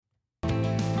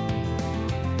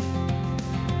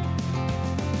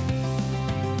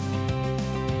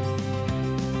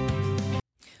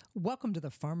Welcome to the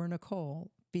Farmer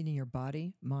Nicole, Feeding Your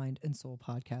Body, Mind, and Soul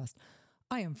podcast.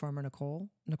 I am Farmer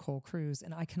Nicole Cruz,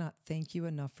 and I cannot thank you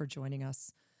enough for joining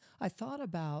us. I thought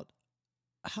about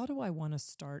how do I want to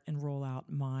start and roll out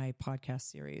my podcast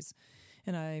series?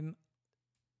 And I'm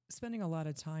spending a lot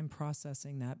of time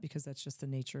processing that because that's just the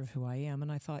nature of who I am.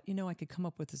 And I thought, I could come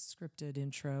up with a scripted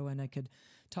intro and I could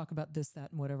talk about this,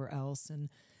 that, and whatever else. And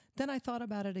then I thought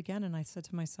about it again and I said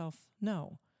to myself,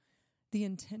 no. The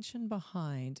intention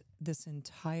behind this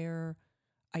entire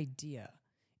idea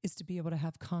is to be able to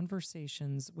have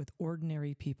conversations with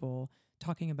ordinary people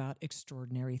talking about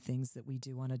extraordinary things that we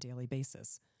do on a daily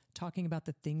basis, talking about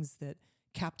the things that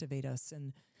captivate us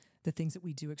and the things that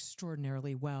we do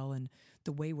extraordinarily well and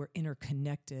the way we're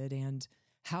interconnected and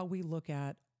how we look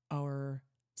at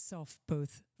ourself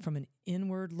both from an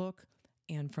inward look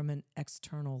and from an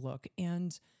external look.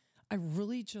 And I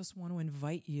really just want to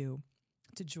invite you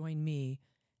to join me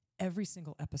every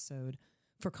single episode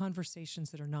for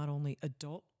conversations that are not only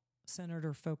adult-centered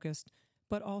or focused,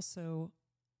 but also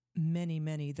many,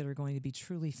 many that are going to be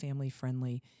truly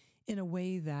family-friendly in a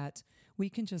way that we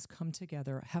can just come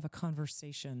together, have a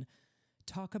conversation,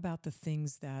 talk about the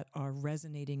things that are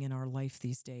resonating in our life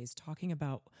these days, talking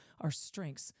about our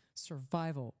strengths,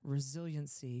 survival,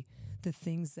 resiliency, the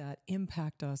things that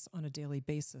impact us on a daily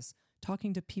basis,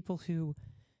 talking to people who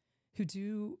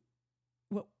do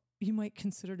what you might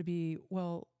consider to be,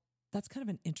 well, that's kind of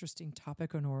an interesting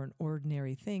topic or an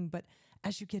ordinary thing. But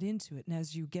as you get into it and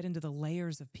as you get into the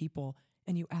layers of people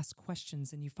and you ask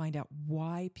questions and you find out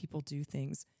why people do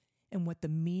things and what the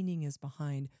meaning is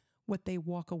behind what they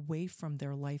walk away from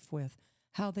their life with,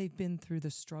 how they've been through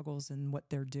the struggles and what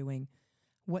they're doing,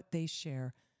 what they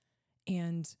share,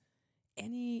 and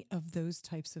any of those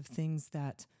types of things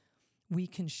that we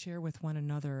can share with one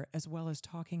another, as well as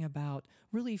talking about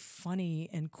really funny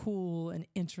and cool and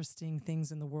interesting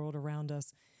things in the world around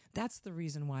us. That's the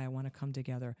reason why I want to come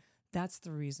together. That's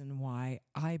the reason why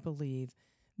I believe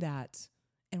that,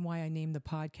 and why I named the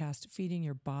podcast Feeding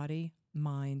Your Body,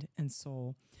 Mind, and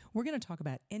Soul. We're going to talk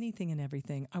about anything and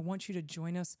everything. I want you to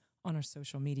join us on our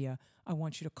social media. I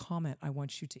want you to comment. I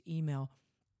want you to email.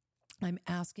 I'm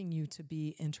asking you to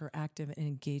be interactive and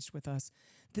engaged with us.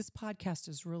 This podcast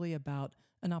is really about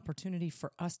an opportunity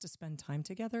for us to spend time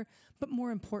together, but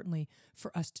more importantly,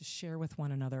 for us to share with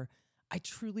one another. I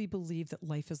truly believe that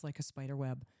life is like a spider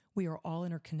web. We are all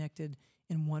interconnected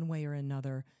in one way or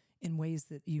another, in ways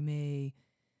that you may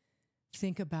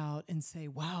think about and say,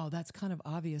 wow, that's kind of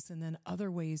obvious. And then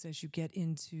other ways as you get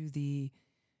into the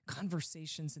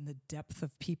conversations and the depth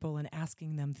of people and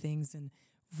asking them things and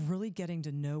really getting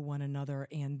to know one another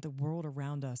and the world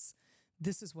around us.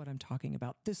 This is what I'm talking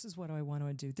about. This is what I want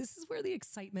to do. This is where the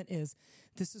excitement is.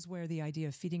 This is where the idea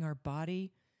of feeding our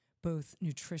body, both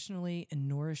nutritionally and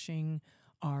nourishing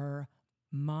our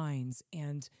minds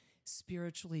and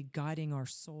spiritually guiding our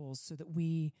souls so that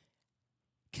we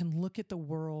can look at the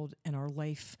world and our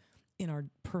life in our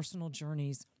personal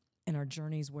journeys and our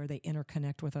journeys where they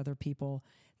interconnect with other people.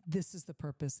 This is the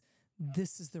purpose.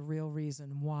 This is the real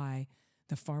reason why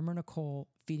the Farmer Nicole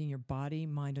Feeding Your Body,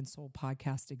 Mind, and Soul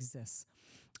podcast exists.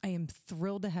 I am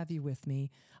thrilled to have you with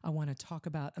me. I want to talk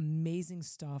about amazing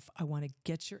stuff. I want to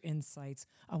get your insights.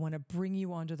 I want to bring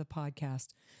you onto the podcast.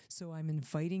 So I'm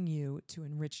inviting you to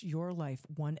enrich your life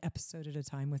one episode at a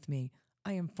time with me.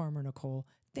 I am Farmer Nicole.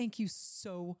 Thank you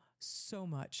so, so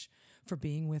much for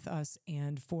being with us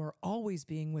and for always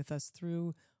being with us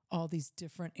through all these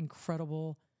different,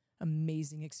 incredible,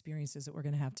 amazing experiences that we're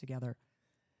going to have together.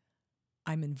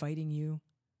 I'm inviting you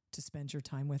to spend your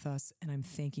time with us, and I'm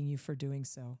thanking you for doing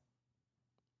so.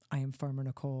 I am Farmer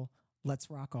Nicole.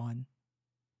 Let's rock on.